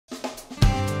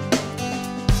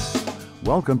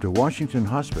Welcome to Washington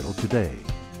Hospital Today,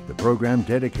 the program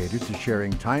dedicated to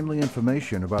sharing timely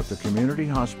information about the community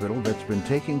hospital that's been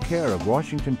taking care of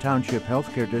Washington Township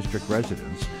Healthcare District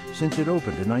residents since it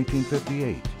opened in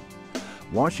 1958.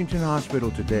 Washington Hospital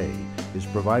Today is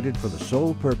provided for the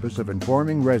sole purpose of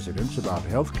informing residents about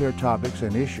healthcare topics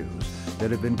and issues that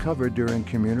have been covered during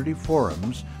community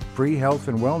forums, free health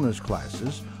and wellness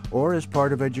classes, or as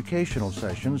part of educational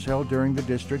sessions held during the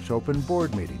district's open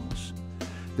board meetings.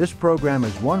 This program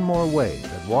is one more way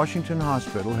that Washington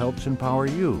Hospital helps empower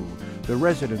you, the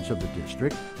residents of the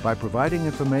district, by providing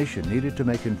information needed to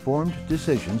make informed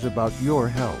decisions about your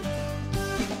health.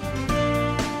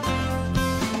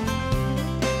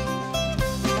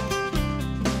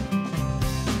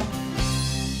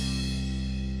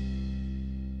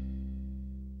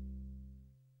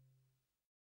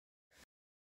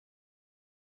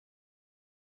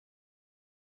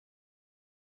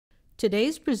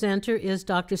 Today's presenter is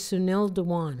Dr. Sunil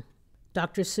Dhawan.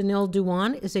 Dr. Sunil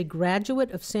Dhawan is a graduate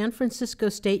of San Francisco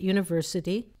State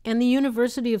University and the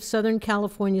University of Southern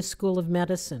California School of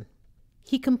Medicine.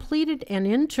 He completed an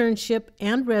internship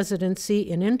and residency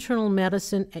in internal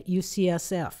medicine at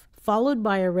UCSF, followed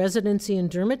by a residency in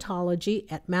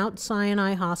dermatology at Mount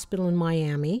Sinai Hospital in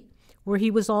Miami, where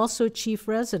he was also chief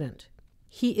resident.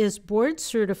 He is board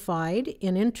certified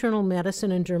in internal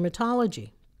medicine and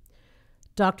dermatology.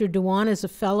 Dr. Dhawan is a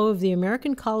fellow of the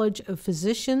American College of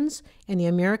Physicians and the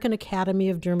American Academy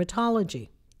of Dermatology.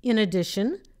 In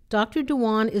addition, Dr.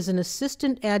 Dhawan is an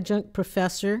assistant adjunct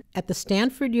professor at the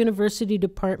Stanford University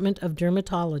Department of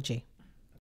Dermatology.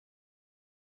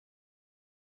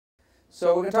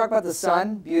 So we're going to talk about the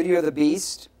sun, beauty or the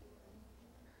beast.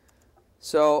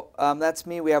 So that's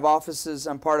me. We have offices.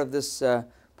 I'm part of this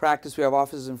practice. We have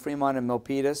offices in Fremont and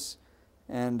Milpitas.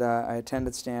 And I attend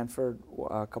at Stanford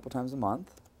a couple times a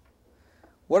month.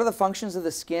 What are the functions of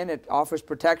the skin? It offers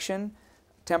protection,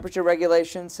 temperature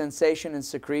regulation, sensation, and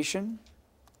secretion.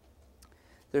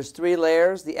 There's three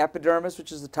layers: the epidermis,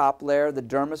 which is the top layer, the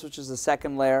dermis, which is the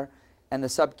second layer, and the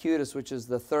subcutis, which is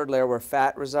the third layer where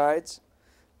fat resides.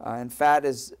 And fat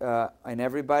is in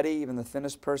everybody. Even the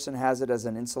thinnest person has it as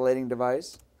an insulating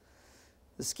device.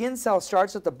 The skin cell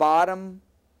starts at the bottom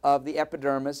of the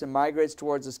epidermis and migrates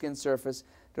towards the skin surface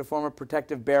to form a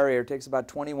protective barrier. It takes about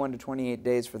 21 to 28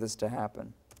 days for this to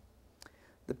happen.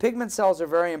 The pigment cells are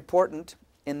very important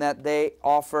in that they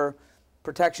offer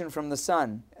protection from the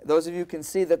sun. Those of you can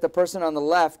see that the person on the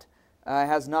left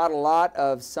has not a lot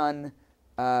of does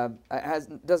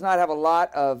not have a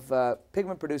lot of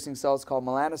pigment-producing cells called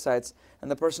melanocytes,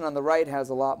 and the person on the right has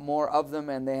a lot more of them,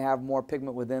 and they have more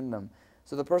pigment within them.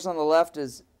 So the person on the left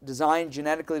is designed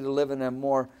genetically to live in a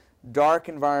more dark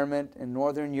environment in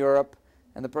northern Europe,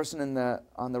 and the person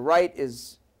on the right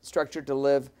is structured to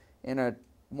live in a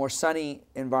more sunny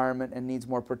environment and needs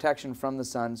more protection from the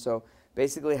sun, so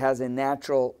basically has a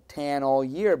natural tan all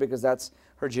year because that's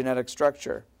her genetic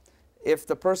structure. If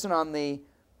the person on the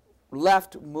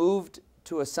left moved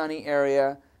to a sunny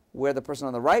area where the person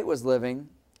on the right was living,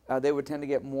 they would tend to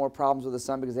get more problems with the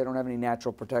sun because they don't have any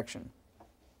natural protection.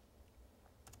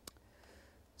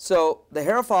 So the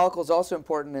hair follicle is also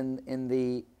important in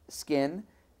the skin,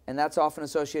 and that's often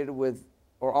associated with,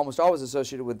 or almost always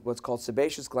associated with, what's called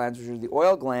sebaceous glands, which are the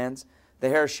oil glands, the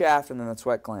hair shaft, and then the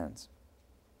sweat glands.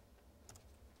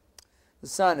 The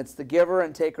sun, it's the giver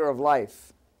and taker of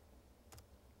life.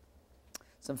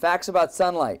 Some facts about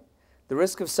sunlight. The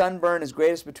risk of sunburn is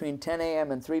greatest between 10 a.m.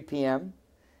 and 3 p.m.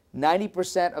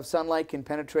 90% of sunlight can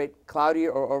penetrate cloudy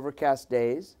or overcast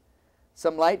days.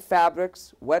 Some light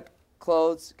fabrics, wet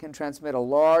clothes can transmit a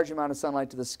large amount of sunlight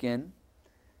to the skin.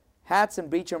 Hats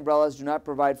and beach umbrellas do not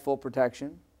provide full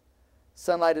protection.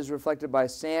 Sunlight is reflected by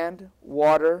sand,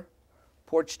 water,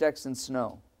 porch decks, and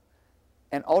snow.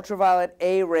 And ultraviolet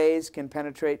A rays can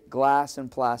penetrate glass and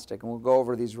plastic, and we'll go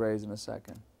over these rays in a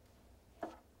second.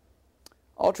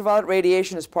 Ultraviolet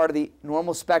radiation is part of the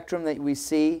normal spectrum that we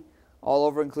see all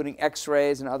over, including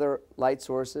X-rays and other light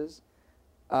sources.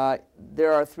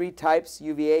 There are three types: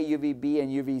 UVA, UVB,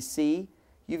 and UVC.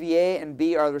 UVA and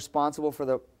B are responsible for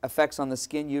the effects on the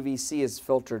skin. UVC is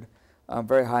filtered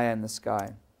very high in the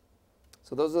sky.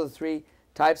 So those are the three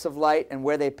types of light and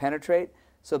where they penetrate.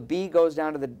 So B goes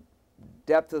down to the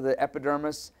depth of the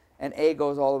epidermis, and A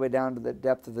goes all the way down to the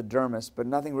depth of the dermis, but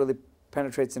nothing really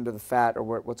penetrates into the fat or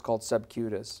what's called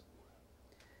subcutis.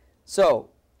 So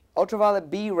ultraviolet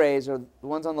B rays, are the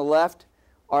ones on the left,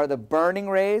 are the burning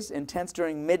rays, intense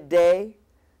during midday,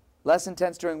 less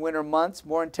intense during winter months,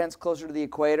 more intense closer to the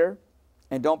equator,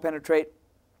 and don't penetrate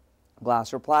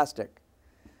glass or plastic.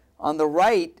 On the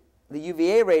right, the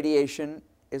UVA radiation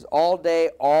is all day,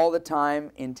 all the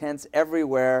time, intense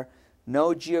everywhere,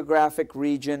 No geographic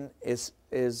region is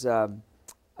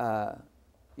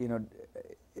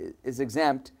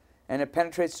exempt, and it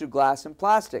penetrates through glass and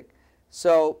plastic.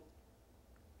 So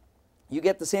you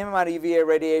get the same amount of UVA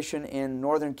radiation in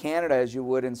northern Canada as you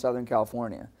would in southern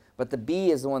California, but the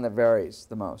B is the one that varies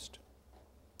the most.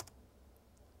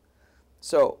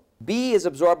 So B is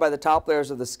absorbed by the top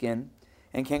layers of the skin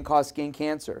and can cause skin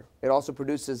cancer. It also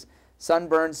produces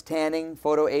sunburns, tanning,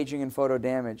 photoaging, and photo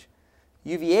damage.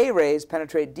 UVA rays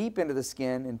penetrate deep into the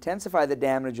skin, intensify the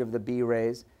damage of the B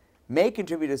rays, may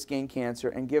contribute to skin cancer,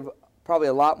 and give probably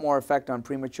a lot more effect on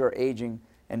premature aging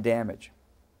and damage.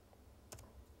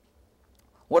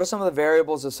 What are some of the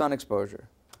variables of sun exposure?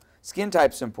 Skin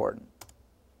type is important.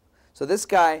 So this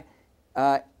guy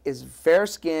is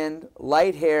fair-skinned,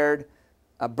 light-haired,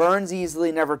 burns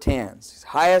easily, never tans. He's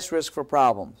highest risk for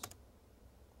problems.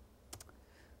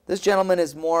 This gentleman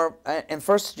is more, and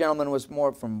first gentleman was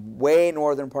more from way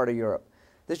northern part of Europe.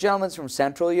 This gentleman's from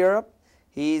Central Europe.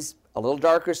 He's a little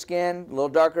darker skin, a little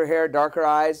darker hair, darker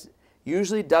eyes.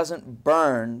 Usually doesn't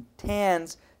burn,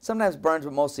 tans, sometimes burns,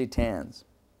 but mostly tans.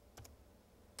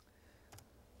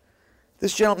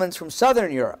 This gentleman's from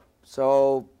Southern Europe.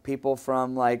 So people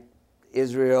from like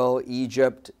Israel,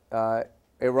 Egypt,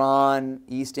 Iran,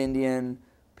 East Indian,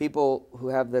 people who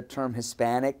have the term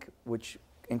Hispanic, which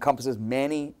encompasses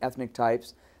many ethnic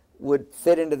types, would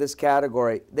fit into this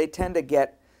category. They tend to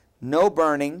get no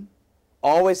burning,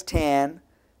 always tan,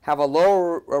 have a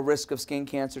lower risk of skin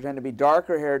cancer, tend to be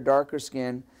darker hair, darker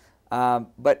skin,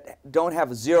 but don't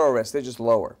have zero risk. They're just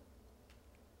lower.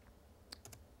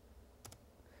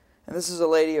 And this is a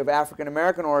lady of African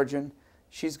American origin.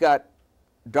 She's got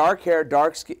dark hair,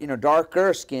 dark skin,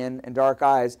 darker skin, and dark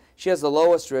eyes. She has the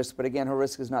lowest risk, but again, her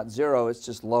risk is not zero. It's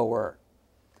just lower.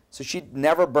 So she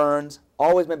never burns,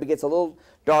 always maybe gets a little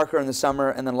darker in the summer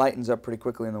and then lightens up pretty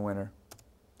quickly in the winter.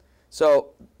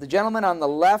 So the gentleman on the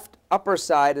left upper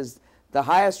side is the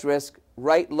highest risk,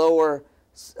 right lower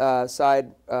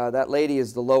side, that lady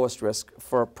is the lowest risk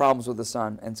for problems with the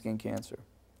sun and skin cancer.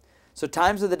 So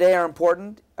times of the day are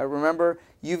important. Remember,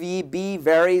 UVB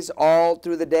varies all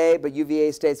through the day, but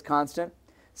UVA stays constant.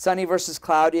 Sunny versus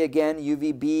cloudy, again,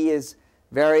 UVB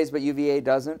varies, but UVA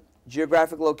doesn't.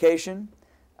 Geographic location.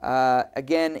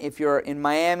 Again, if you're in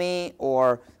Miami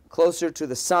or closer to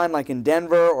the sun, like in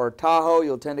Denver or Tahoe,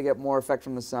 you'll tend to get more effect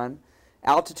from the sun.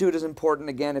 Altitude is important,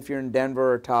 again, if you're in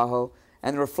Denver or Tahoe.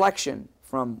 And reflection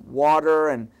from water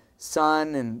and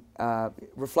sun and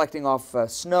reflecting off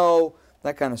snow,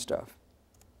 that kind of stuff.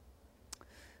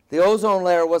 The ozone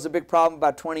layer was a big problem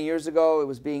about 20 years ago. It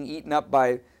was being eaten up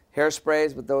by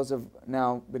hairsprays, but those have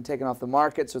now been taken off the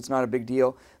market, so it's not a big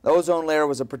deal. The ozone layer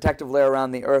was a protective layer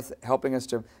around the Earth, helping us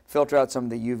to filter out some of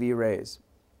the UV rays.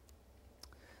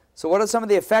 So what are some of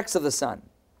the effects of the sun?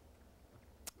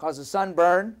 Causes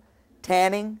sunburn,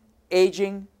 tanning,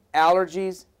 aging,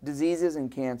 allergies, diseases,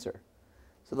 and cancer.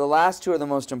 So the last two are the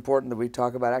most important that we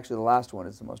talk about. Actually, the last one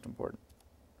is the most important.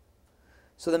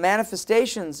 So the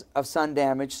manifestations of sun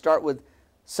damage start with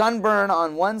sunburn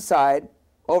on one side.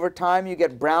 Over time, you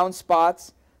get brown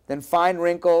spots, then fine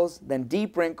wrinkles, then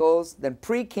deep wrinkles, then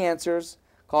precancers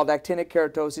called actinic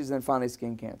keratoses, and then finally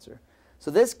skin cancer.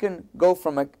 So this can go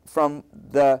from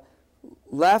the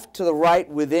left to the right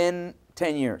within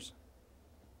 10 years.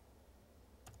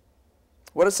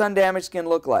 What does sun-damaged skin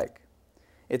look like?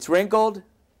 It's wrinkled,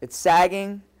 it's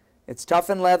sagging, it's tough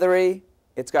and leathery,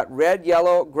 it's got red,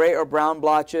 yellow, gray, or brown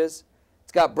blotches,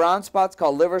 it's got brown spots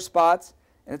called liver spots,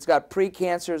 and it's got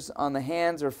precancers on the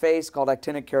hands or face called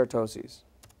actinic keratoses.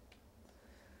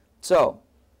 So,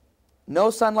 no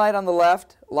sunlight on the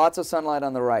left, lots of sunlight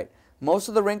on the right. Most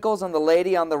of the wrinkles on the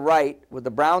lady on the right with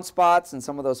the brown spots and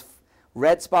some of those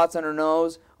red spots on her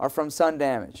nose are from sun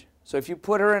damage. So if you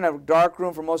put her in a dark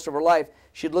room for most of her life,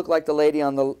 she'd look like the lady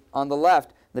on the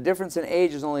left. The difference in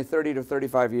age is only 30 to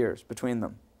 35 years between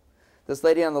them. This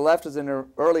lady on the left is in her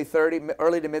early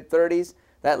to mid 30s.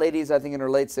 That lady is, I think, in her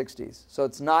late 60s. So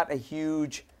it's not a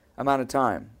huge amount of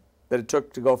time that it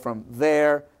took to go from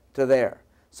there to there.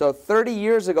 So 30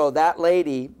 years ago, that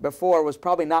lady before was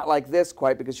probably not like this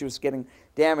quite because she was getting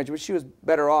damaged, but she was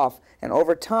better off. And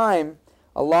over time,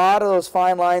 a lot of those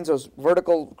fine lines, those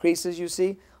vertical creases you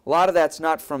see, a lot of that's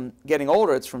not from getting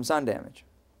older, it's from sun damage.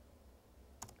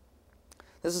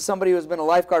 This is somebody who's been a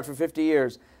lifeguard for 50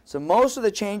 years. So most of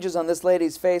the changes on this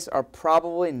lady's face are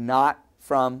probably not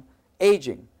from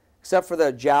aging, except for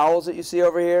the jowls that you see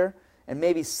over here and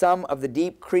maybe some of the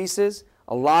deep creases.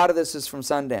 A lot of this is from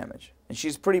sun damage. And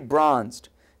she's pretty bronzed.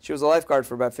 She was a lifeguard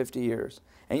for about 50 years.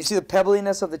 And you see the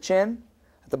pebbliness of the chin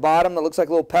at the bottom that looks like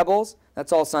little pebbles?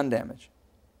 That's all sun damage.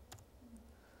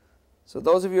 So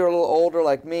those of you who are a little older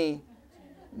like me,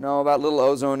 know about little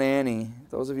Ozone Annie.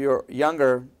 Those of you who are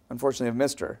younger, unfortunately, have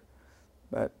missed her,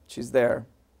 but she's there.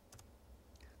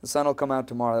 The Sun will come out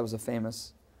tomorrow. That was a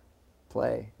famous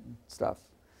play and stuff.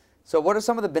 So what are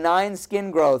some of the benign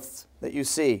skin growths that you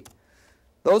see?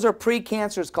 Those are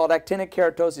precancers called actinic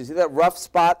keratoses. See that rough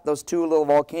spot, those two little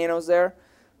volcanoes there?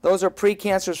 Those are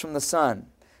precancers from the sun.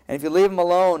 And if you leave them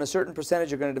alone, a certain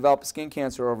percentage are going to develop skin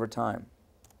cancer over time.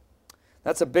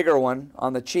 That's a bigger one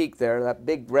on the cheek there, that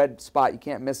big red spot. You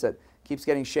can't miss it. Keeps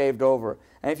getting shaved over.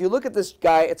 And if you look at this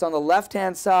guy, it's on the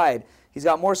left-hand side. He's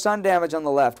got more sun damage on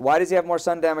the left. Why does he have more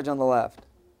sun damage on the left?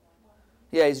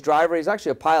 Yeah, he's a driver. He's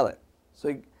actually a pilot.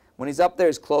 So when he's up there,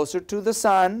 he's closer to the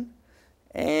sun,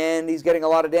 and he's getting a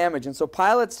lot of damage. And so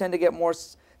pilots tend to get more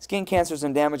skin cancers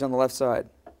and damage on the left side,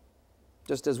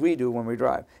 just as we do when we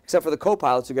drive, except for the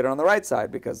co-pilots who get it on the right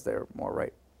side because they're more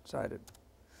right-sided.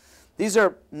 These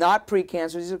are not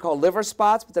precancers. These are called liver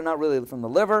spots, but they're not really from the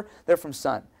liver. They're from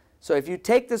sun. So if you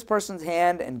take this person's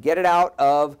hand and get it out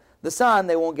of the sun,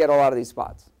 they won't get a lot of these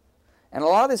spots. And a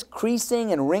lot of this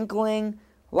creasing and wrinkling,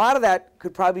 a lot of that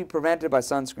could probably be prevented by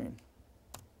sunscreen.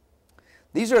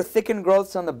 These are thickened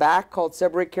growths on the back called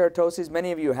seborrheic keratoses.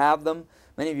 Many of you have them.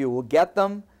 Many of you will get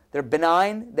them. They're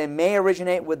benign. They may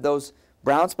originate with those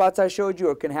brown spots I showed you,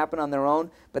 or can happen on their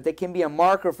own, but they can be a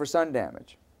marker for sun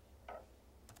damage.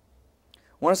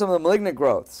 What are some of the malignant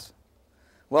growths?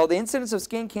 Well, the incidence of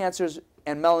skin cancers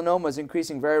and melanoma is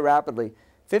increasing very rapidly,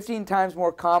 15 times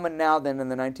more common now than in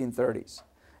the 1930s.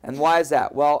 And why is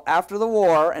that? Well, after the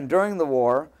war and during the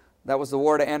war, that was the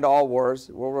war to end all wars,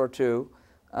 World War II,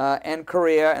 and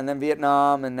Korea, and then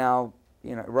Vietnam, and now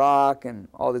Iraq, and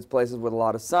all these places with a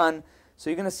lot of sun. So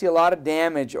you're going to see a lot of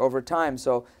damage over time.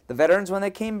 So the veterans, when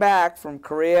they came back from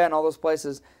Korea and all those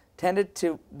places, tended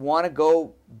to want to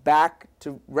go back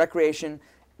to recreation,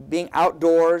 being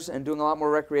outdoors and doing a lot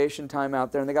more recreation time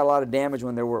out there. And they got a lot of damage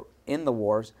when they were in the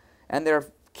wars. And their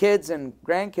kids and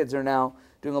grandkids are now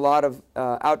doing a lot of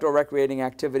outdoor recreating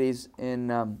activities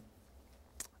in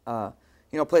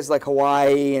places like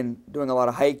Hawaii, and doing a lot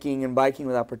of hiking and biking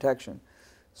without protection.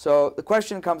 So the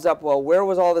question comes up, well, where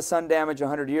was all the sun damage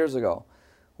 100 years ago?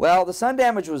 Well, the sun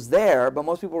damage was there, but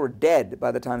most people were dead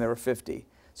by the time they were 50.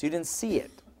 So you didn't see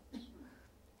it.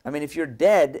 I mean, if you're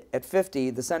dead at 50,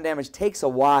 the sun damage takes a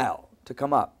while to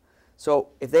come up. So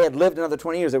if they had lived another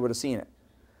 20 years, they would have seen it.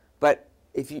 But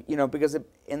if because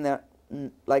in the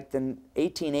 1880s,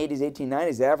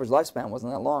 1890s, the average lifespan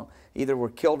wasn't that long. Either were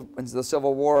killed in the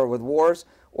Civil War or with wars,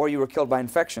 or you were killed by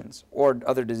infections or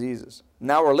other diseases.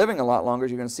 Now we're living a lot longer,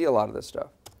 so you're going to see a lot of this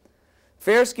stuff.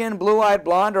 Fair-skinned, blue-eyed,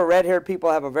 blonde, or red-haired people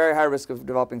have a very high risk of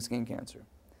developing skin cancer,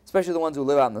 especially the ones who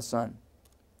live out in the sun.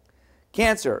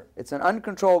 Cancer, it's an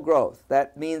uncontrolled growth.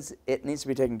 That means it needs to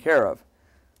be taken care of.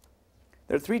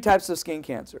 There are three types of skin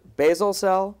cancer: basal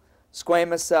cell,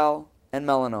 squamous cell, and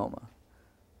melanoma.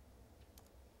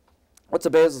 What's a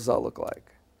basal cell look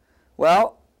like?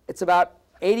 Well, it's about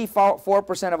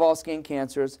 84% of all skin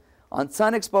cancers on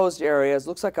sun-exposed areas.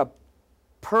 Looks like a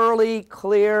pearly,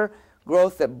 clear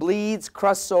growth that bleeds,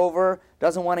 crusts over,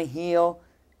 doesn't want to heal,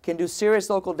 can do serious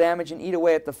local damage and eat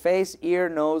away at the face, ear,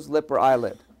 nose, lip, or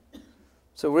eyelid.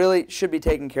 So really should be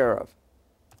taken care of.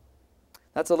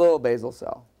 That's a little basal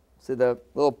cell. See the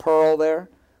little pearl there?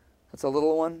 That's a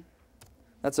little one.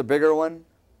 That's a bigger one.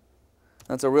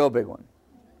 That's a real big one.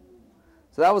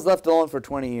 So that was left alone for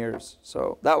 20 years.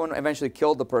 So that one eventually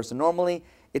killed the person. Normally,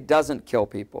 it doesn't kill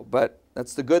people, but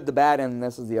that's the good, the bad, and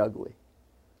this is the ugly.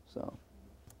 So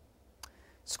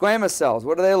squamous cells,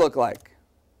 what do they look like?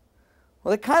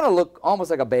 Well, they kind of look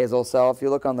almost like a basal cell if you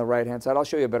look on the right-hand side. I'll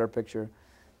show you a better picture.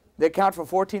 They account for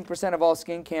 14% of all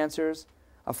skin cancers.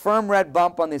 A firm red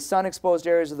bump on the sun-exposed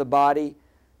areas of the body,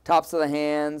 tops of the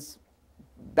hands,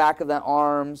 back of the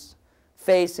arms,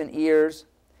 face and ears.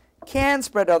 Can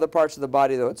spread to other parts of the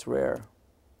body, though it's rare.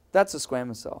 That's a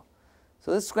squamous cell.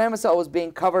 So this squamous cell was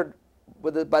being covered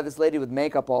by this lady with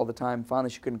makeup all the time. Finally,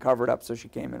 she couldn't cover it up, so she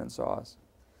came in and saw us.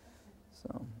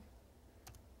 So,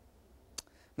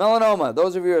 melanoma.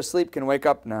 Those of you who are asleep can wake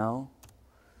up now.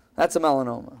 That's a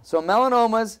melanoma. So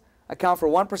melanomas account for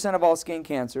 1% of all skin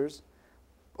cancers,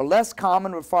 are less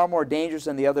common but far more dangerous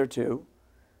than the other two,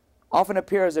 often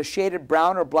appear as a shaded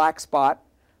brown or black spot.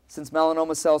 Since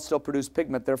melanoma cells still produce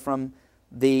pigment, they're from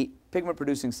the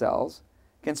pigment-producing cells,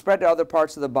 can spread to other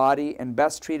parts of the body, and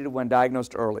best treated when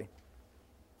diagnosed early.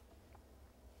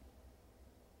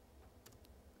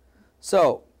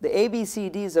 So the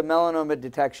ABCDs of melanoma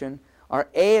detection are: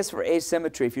 A is for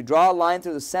asymmetry. If you draw a line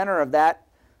through the center of that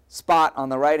spot on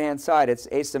the right-hand side, it's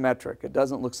asymmetric. It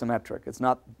doesn't look symmetric. It's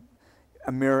not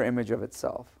a mirror image of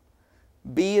itself.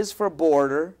 B is for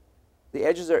border. The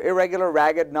edges are irregular,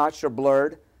 ragged, notched, or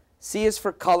blurred. C is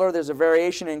for color. There's a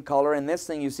variation in color. In this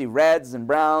thing, you see reds and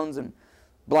browns and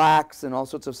blacks and all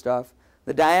sorts of stuff.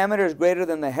 The diameter is greater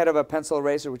than the head of a pencil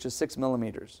eraser, which is 6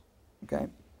 millimeters. Okay?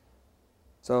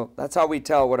 So that's how we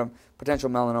tell what a potential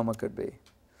melanoma could be.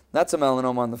 That's a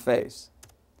melanoma on the face.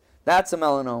 That's a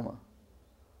melanoma.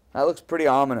 That looks pretty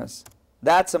ominous.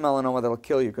 That's a melanoma that'll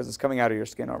kill you because it's coming out of your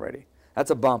skin already.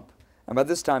 That's a bump. And by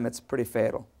this time, it's pretty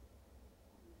fatal.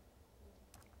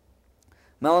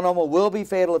 Melanoma will be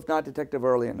fatal if not detected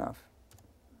early enough.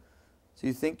 So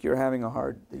you think you have a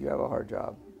hard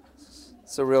job.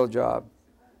 It's a real job.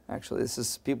 Actually, this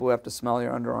is people who have to smell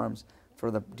your underarms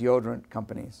for the deodorant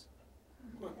companies.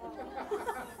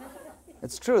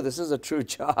 It's true. This is a true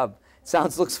job.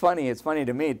 Looks funny. It's funny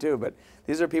to me too, but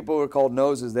these are people who are called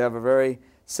noses. They have a very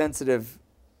sensitive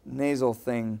nasal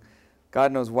thing.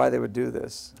 God knows why they would do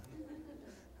this.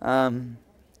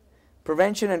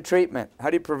 Prevention and treatment. How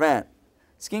do you prevent?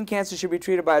 Skin cancer should be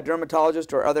treated by a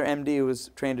dermatologist or other MD who is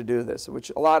trained to do this,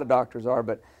 which a lot of doctors are,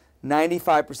 but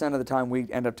 95% of the time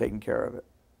we end up taking care of it.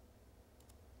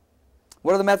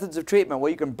 What are the methods of treatment? Well,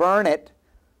 you can burn it,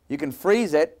 you can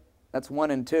freeze it, that's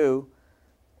 1 and 2,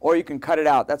 or you can cut it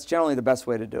out. That's generally the best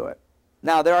way to do it.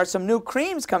 Now, there are some new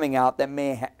creams coming out that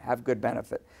may have good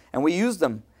benefit, and we use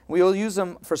them. We will use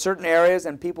them for certain areas,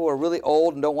 and people who are really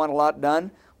old and don't want a lot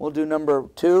done, we'll do number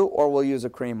 2, or we'll use a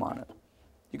cream on it.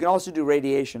 You can also do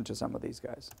radiation to some of these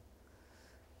guys.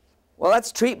 Well,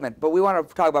 that's treatment, but we want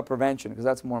to talk about prevention because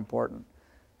that's more important.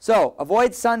 So,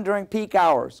 avoid sun during peak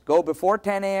hours. Go before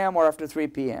 10 a.m. or after 3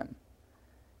 p.m.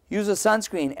 Use a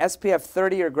sunscreen, SPF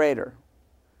 30 or greater.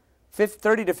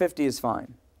 30 to 50 is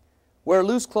fine. Wear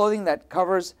loose clothing that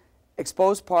covers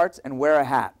exposed parts and wear a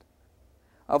hat.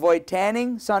 Avoid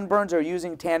tanning, sunburns, or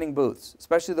using tanning booths,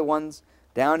 especially the ones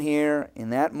down here in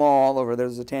that mall over there.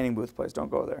 There's a tanning booth place.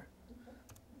 Don't go there.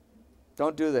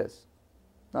 Don't do this.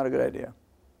 Not a good idea.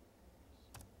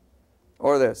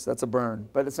 Or this. That's a burn.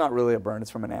 But it's not really a burn. It's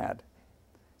from an ad.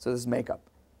 So this is makeup.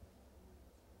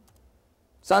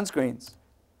 Sunscreens.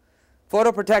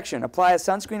 Photo protection. Apply a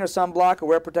sunscreen or sunblock or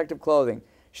wear protective clothing.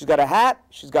 She's got a hat.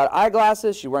 She's got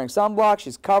eyeglasses. She's wearing sunblock.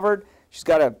 She's covered. She's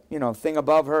got a thing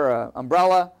above her,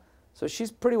 umbrella. So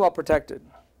she's pretty well protected.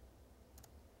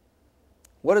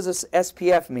 What does this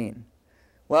SPF mean?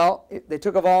 Well, they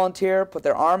took a volunteer, put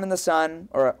their arm in the sun,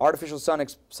 or an artificial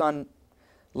sun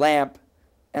lamp,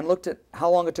 and looked at how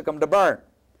long it took them to burn.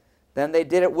 Then they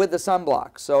did it with the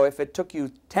sunblock. So if it took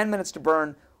you 10 minutes to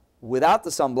burn without the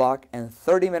sunblock and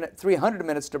 300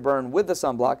 minutes to burn with the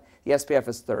sunblock, the SPF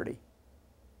is 30.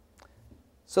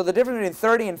 So the difference between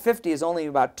 30 and 50 is only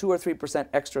about 2 or 3%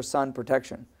 extra sun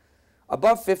protection.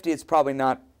 Above 50, it's probably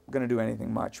not going to do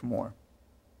anything much more.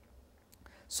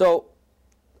 So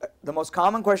the most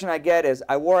common question I get is,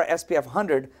 I wore a SPF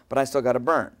 100, but I still got a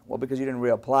burn. Well, because you didn't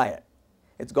reapply it.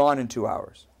 It's gone in 2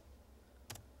 hours.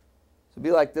 So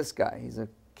be like this guy. He's a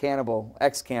cannibal,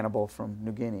 ex-cannibal from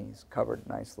New Guinea. He's covered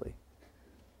nicely.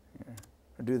 Here.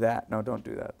 Or do that. No, don't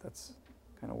do that. That's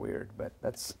kind of weird, but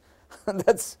that's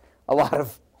that's a lot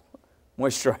of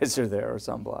moisturizer there or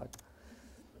sunblock.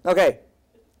 Okay.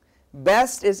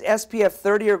 Best is SPF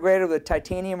 30 or greater with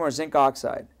titanium or zinc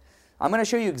oxide. I'm going to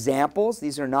show you examples.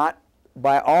 These are not,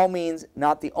 by all means,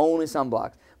 not the only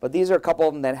sunblocks, but these are a couple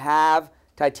of them that have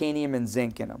titanium and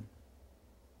zinc in them.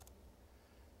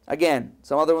 Again,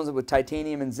 some other ones with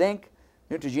titanium and zinc.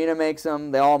 Neutrogena makes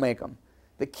them. They all make them.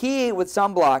 The key with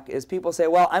sunblock is people say,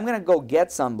 well, I'm going to go get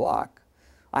sunblock.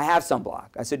 I have sunblock.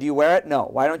 I said, do you wear it? No.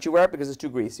 Why don't you wear it? Because it's too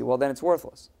greasy. Well, then it's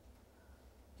worthless.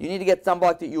 You need to get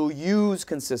sunblock that you'll use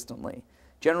consistently.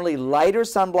 Generally, lighter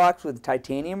sunblocks with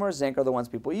titanium or zinc are the ones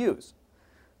people use.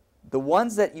 The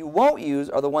ones that you won't use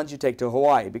are the ones you take to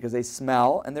Hawaii because they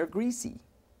smell and they're greasy.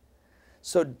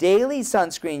 So daily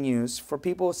sunscreen use for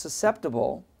people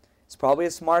susceptible is probably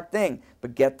a smart thing,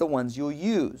 but get the ones you'll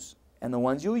use. And the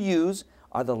ones you'll use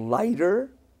are the lighter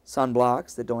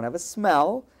sunblocks that don't have a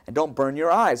smell and don't burn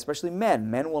your eyes, especially men.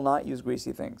 Men will not use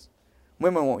greasy things.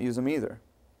 Women won't use them either.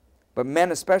 But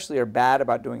men especially are bad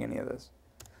about doing any of this.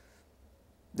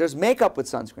 There's makeup with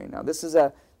sunscreen now. This is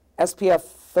a SPF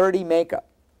 30 makeup.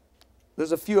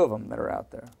 There's a few of them that are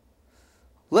out there.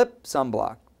 Lip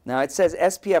sunblock. Now it says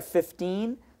SPF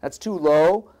 15. That's too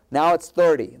low. Now it's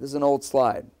 30. This is an old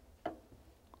slide.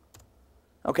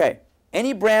 Okay.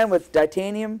 Any brand with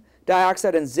titanium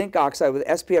dioxide and zinc oxide with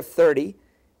SPF 30,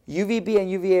 UVB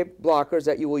and UVA blockers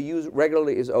that you will use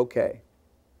regularly is okay.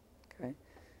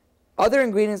 Other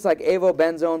ingredients like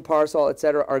avobenzone, parsol,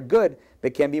 etc. are good,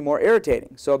 but can be more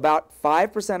irritating. So about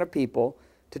 5% of people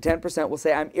to 10% will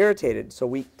say, I'm irritated. So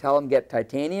we tell them get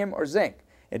titanium or zinc.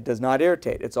 It does not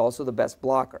irritate. It's also the best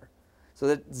blocker. So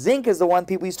the zinc is the one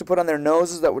people used to put on their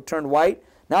noses that would turn white.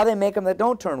 Now they make them that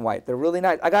don't turn white. They're really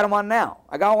nice. I got them on now.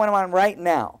 I got one on right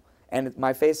now. And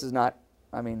my face is not,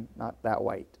 not that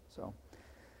white. So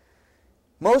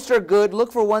most are good.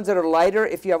 Look for ones that are lighter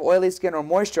if you have oily skin, or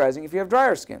moisturizing if you have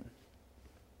drier skin.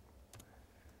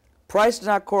 Price does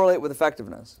not correlate with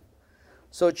effectiveness.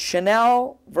 So it's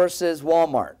Chanel versus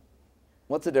Walmart.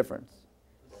 What's the difference?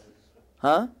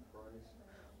 Huh?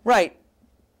 Right.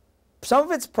 Some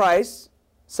of it's price.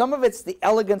 Some of it's the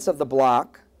elegance of the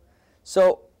block.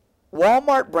 So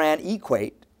Walmart brand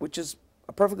Equate, which is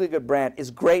a perfectly good brand,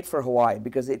 is great for Hawaii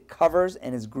because it covers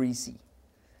and is greasy.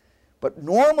 But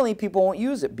normally people won't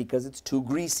use it because it's too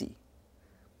greasy.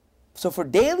 So for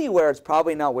daily wear, it's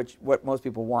probably not what most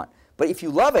people want. But if you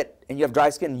love it and you have dry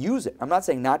skin, use it. I'm not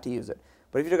saying not to use it.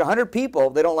 But if you took 100 people,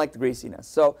 they don't like the greasiness.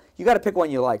 So you got to pick one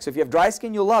you like. So if you have dry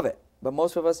skin, you'll love it. But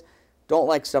most of us don't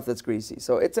like stuff that's greasy.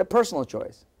 So it's a personal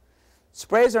choice.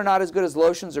 Sprays are not as good as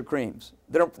lotions or creams.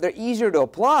 They're easier to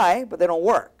apply, but they don't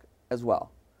work as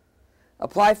well.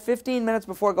 Apply 15 minutes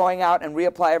before going out and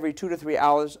reapply every 2 to 3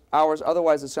 hours.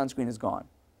 Otherwise, the sunscreen is gone.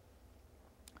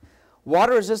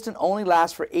 Water resistant only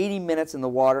lasts for 80 minutes in the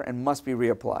water and must be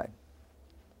reapplied,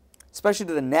 especially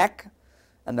to the neck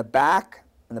and the back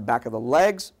of the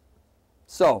legs.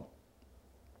 So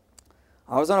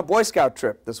I was on a Boy Scout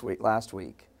trip last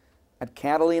week at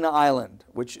Catalina Island,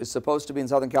 which is supposed to be in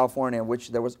Southern California, which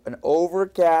there was an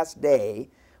overcast day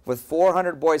with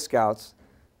 400 Boy Scouts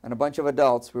and a bunch of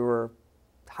adults. We were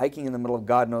hiking in the middle of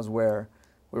God knows where.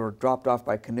 We were dropped off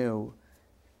by canoe.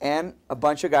 And a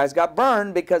bunch of guys got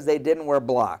burned because they didn't wear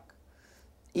block.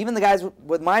 Even the guys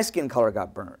with my skin color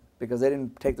got burned because they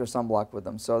didn't take their sunblock with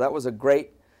them. So that was a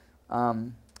great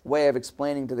way of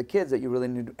explaining to the kids that you really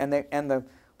need to, and the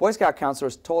Boy Scout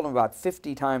counselors told them about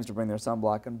 50 times to bring their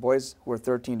sunblock, and boys who are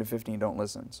 13 to 15 don't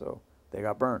listen, so they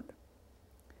got burned.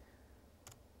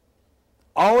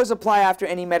 Always apply after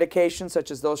any medication,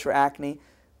 such as those for acne.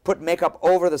 Put makeup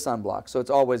over the sunblock. So it's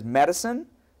always medicine,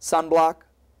 sunblock,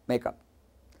 makeup.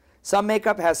 Some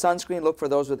makeup has sunscreen. Look for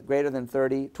those with greater than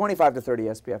 25 to 30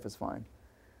 SPF is fine.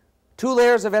 2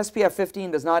 layers of SPF 15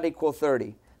 does not equal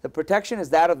 30. The protection is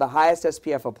that of the highest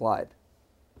SPF applied.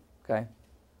 Okay?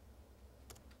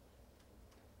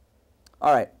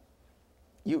 All right.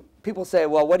 People say,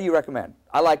 well, what do you recommend?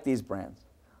 I like these brands.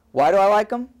 Why do I like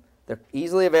them? They're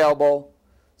easily available,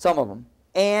 some of them,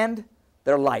 and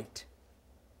they're light.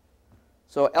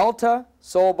 So Elta,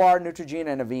 Solbar, Neutrogena,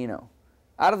 and Aveeno.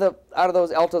 Out of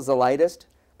those, Elta's the lightest,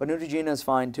 but Neutrogena is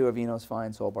fine too, Aveeno's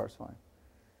fine, Solbar's fine.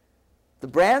 The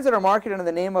brands that are marketed under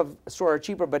the name of a store are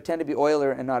cheaper but tend to be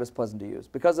oilier and not as pleasant to use.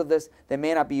 Because of this, they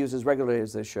may not be used as regularly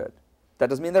as they should. That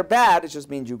doesn't mean they're bad, it just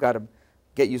means you've got to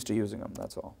get used to using them,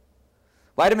 that's all.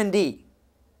 Vitamin D.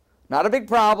 Not a big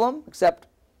problem, except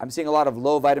I'm seeing a lot of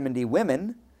low vitamin D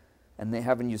women, and they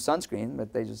haven't used sunscreen,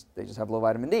 but they just have low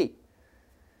vitamin D.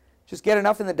 Just get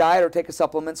enough in the diet or take a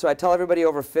supplement. So I tell everybody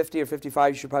over 50 or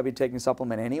 55 you should probably be taking a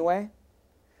supplement anyway.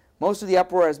 Most of the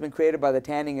uproar has been created by the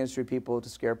tanning industry people to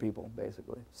scare people,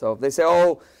 basically. So if they say,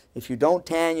 oh, if you don't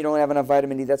tan, you don't have enough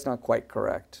vitamin D, that's not quite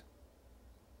correct.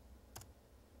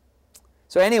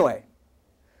 So anyway,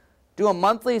 do a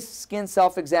monthly skin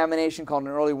self-examination called an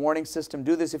early warning system.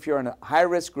 Do this if you're in a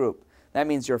high-risk group. That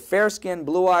means you're fair-skinned,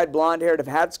 blue-eyed, blonde-haired, have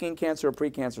had skin cancer or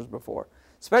precancers before,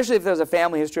 especially if there's a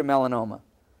family history of melanoma.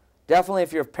 Definitely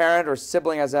if your parent or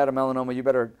sibling has had a melanoma, you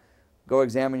better go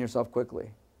examine yourself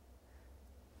quickly.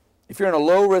 If you're in a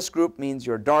low-risk group, means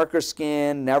you're darker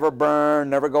skin, never burn,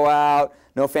 never go out,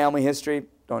 no family history,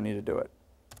 don't need to do it.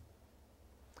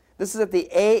 This is at the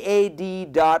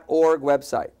aad.org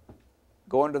website.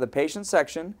 Go into the patient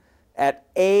section at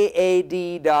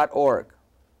aad.org.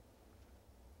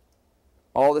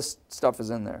 All this stuff is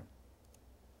in there.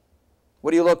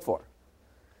 What do you look for?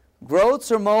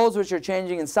 Growths or moles which are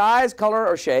changing in size, color,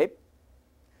 or shape.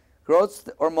 Growths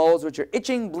or moles which are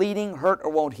itching, bleeding, hurt, or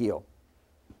won't heal.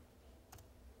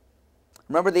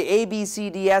 Remember the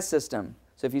ABCDS system.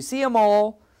 So if you see a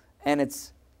mole and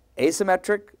it's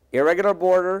asymmetric, irregular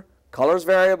border, color's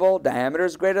variable, diameter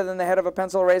is greater than the head of a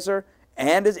pencil eraser,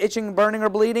 and is itching, burning, or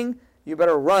bleeding, you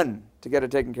better run to get it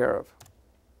taken care of.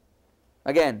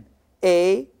 Again,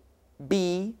 A,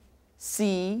 B,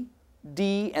 C,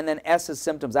 D, and then S is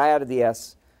symptoms. I added the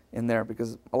S in there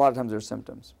because a lot of times there's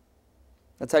symptoms.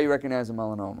 That's how you recognize a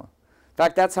melanoma. In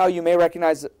fact, that's how you may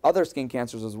recognize other skin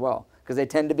cancers as well, because they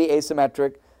tend to be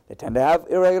asymmetric, they tend to have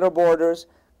irregular borders,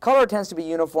 color tends to be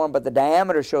uniform, but the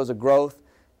diameter shows a growth,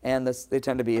 and they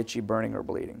tend to be itchy, burning, or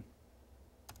bleeding.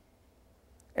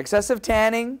 Excessive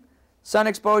tanning, sun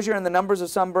exposure, and the numbers of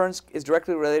sunburns is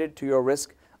directly related to your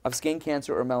risk of skin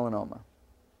cancer or melanoma.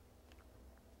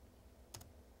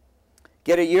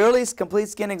 Get a yearly complete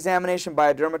skin examination by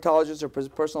a dermatologist or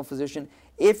personal physician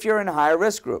if you're in a high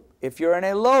risk group. If you're in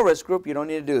a low risk group, you don't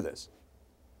need to do this.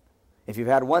 If you've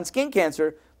had one skin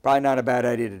cancer, probably not a bad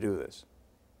idea to do this.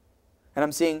 And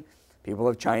I'm seeing people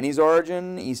of Chinese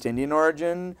origin, East Indian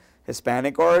origin,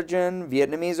 Hispanic origin,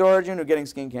 Vietnamese origin who are getting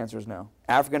skin cancers now.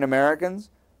 African Americans,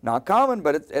 not common,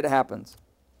 but it happens.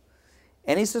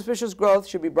 Any suspicious growth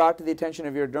should be brought to the attention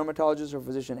of your dermatologist or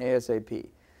physician ASAP.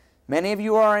 Many of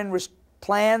you are in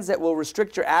plans that will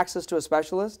restrict your access to a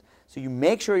specialist, so you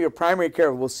make sure your primary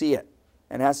care will see it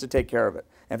and has to take care of it.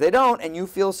 And if they don't and you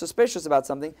feel suspicious about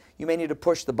something, you may need to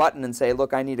push the button and say,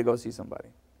 look, I need to go see somebody.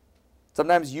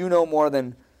 Sometimes you know more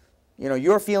than,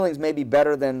 your feelings may be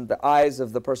better than the eyes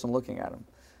of the person looking at them.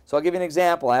 So I'll give you an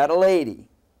example. I had a lady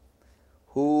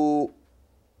who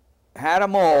had a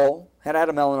mole, had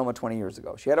a melanoma 20 years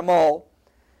ago. She had a mole,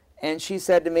 and she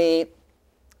said to me,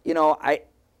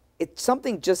 it's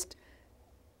something just,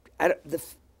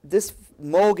 this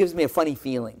mole gives me a funny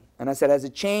feeling. And I said, has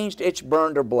it changed, itched,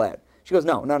 burned, or bled? She goes,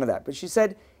 no, none of that. But she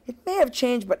said, it may have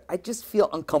changed, but I just feel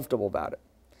uncomfortable about it.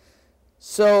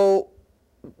 So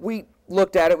we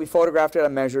looked at it, we photographed it, I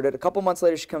measured it. A couple months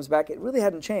later, she comes back, it really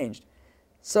hadn't changed.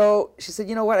 So she said,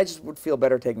 you know what, I just would feel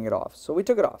better taking it off. So we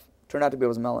took it off. Turned out to be it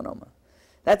was melanoma.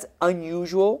 That's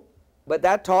unusual, but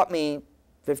that taught me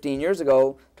 15 years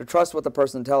ago to trust what the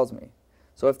person tells me.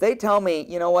 So if they tell me,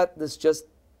 you know what,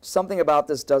 something about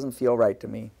this doesn't feel right to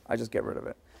me, I just get rid of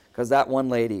it. Because that one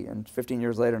lady, and 15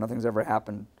 years later, nothing's ever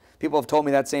happened. People have told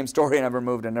me that same story and never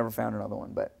moved and never found another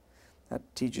one, but that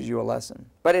teaches you a lesson.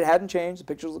 But it hadn't changed, the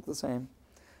pictures look the same.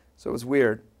 So it was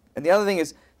weird. And the other thing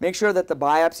is, make sure that the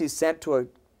biopsy is sent to a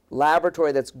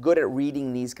laboratory that's good at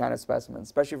reading these kind of specimens,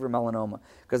 especially for melanoma.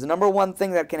 Because the number one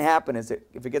thing that can happen is that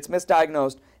if it gets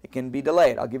misdiagnosed, it can be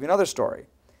delayed. I'll give you another story.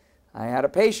 I had a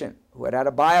patient who had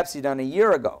a biopsy done a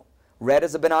year ago, red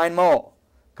as a benign mole.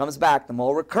 Comes back, the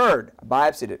mole recurred. I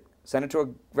biopsied it, sent it to a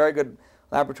very good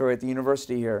laboratory at the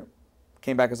university here.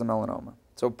 Came back as a melanoma.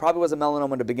 So it probably was a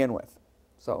melanoma to begin with.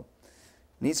 So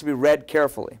it needs to be read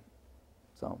carefully.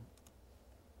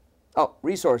 Oh,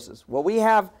 resources. Well, we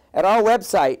have, at our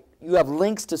website, you have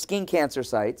links to skin cancer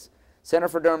sites,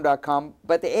 centerforderm.com,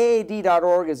 but the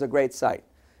AAD.org is a great site.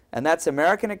 And that's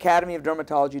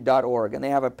AmericanAcademyOfDermatology.org. And they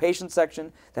have a patient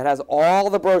section that has all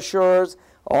the brochures,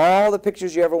 all the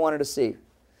pictures you ever wanted to see.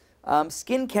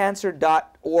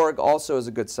 SkinCancer.org also is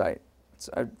a good site.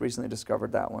 I recently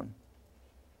discovered that one.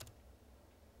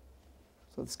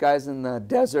 So this guy's in the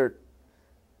desert,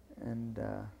 and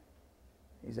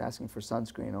he's asking for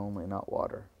sunscreen only, not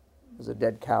water. There's a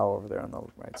dead cow over there on the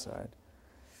right side.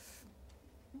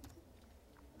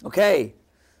 Okay.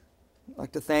 I'd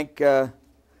like to thank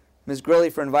Ms. Grilly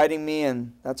for inviting me,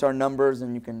 and that's our numbers,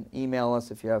 and you can email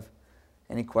us if you have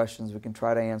any questions. We can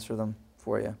try to answer them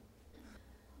for you.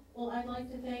 Well, I'd like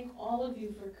to thank all of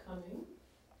you for coming,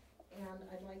 and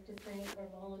I'd like to thank our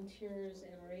volunteers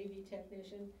and our AV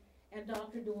technician, and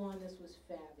Dr. Dhawan. This was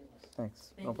fabulous.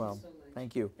 Thanks. Thank no problem. you so much.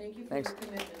 Thank you. Thank you for Thanks. your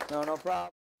commitment. No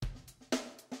problem.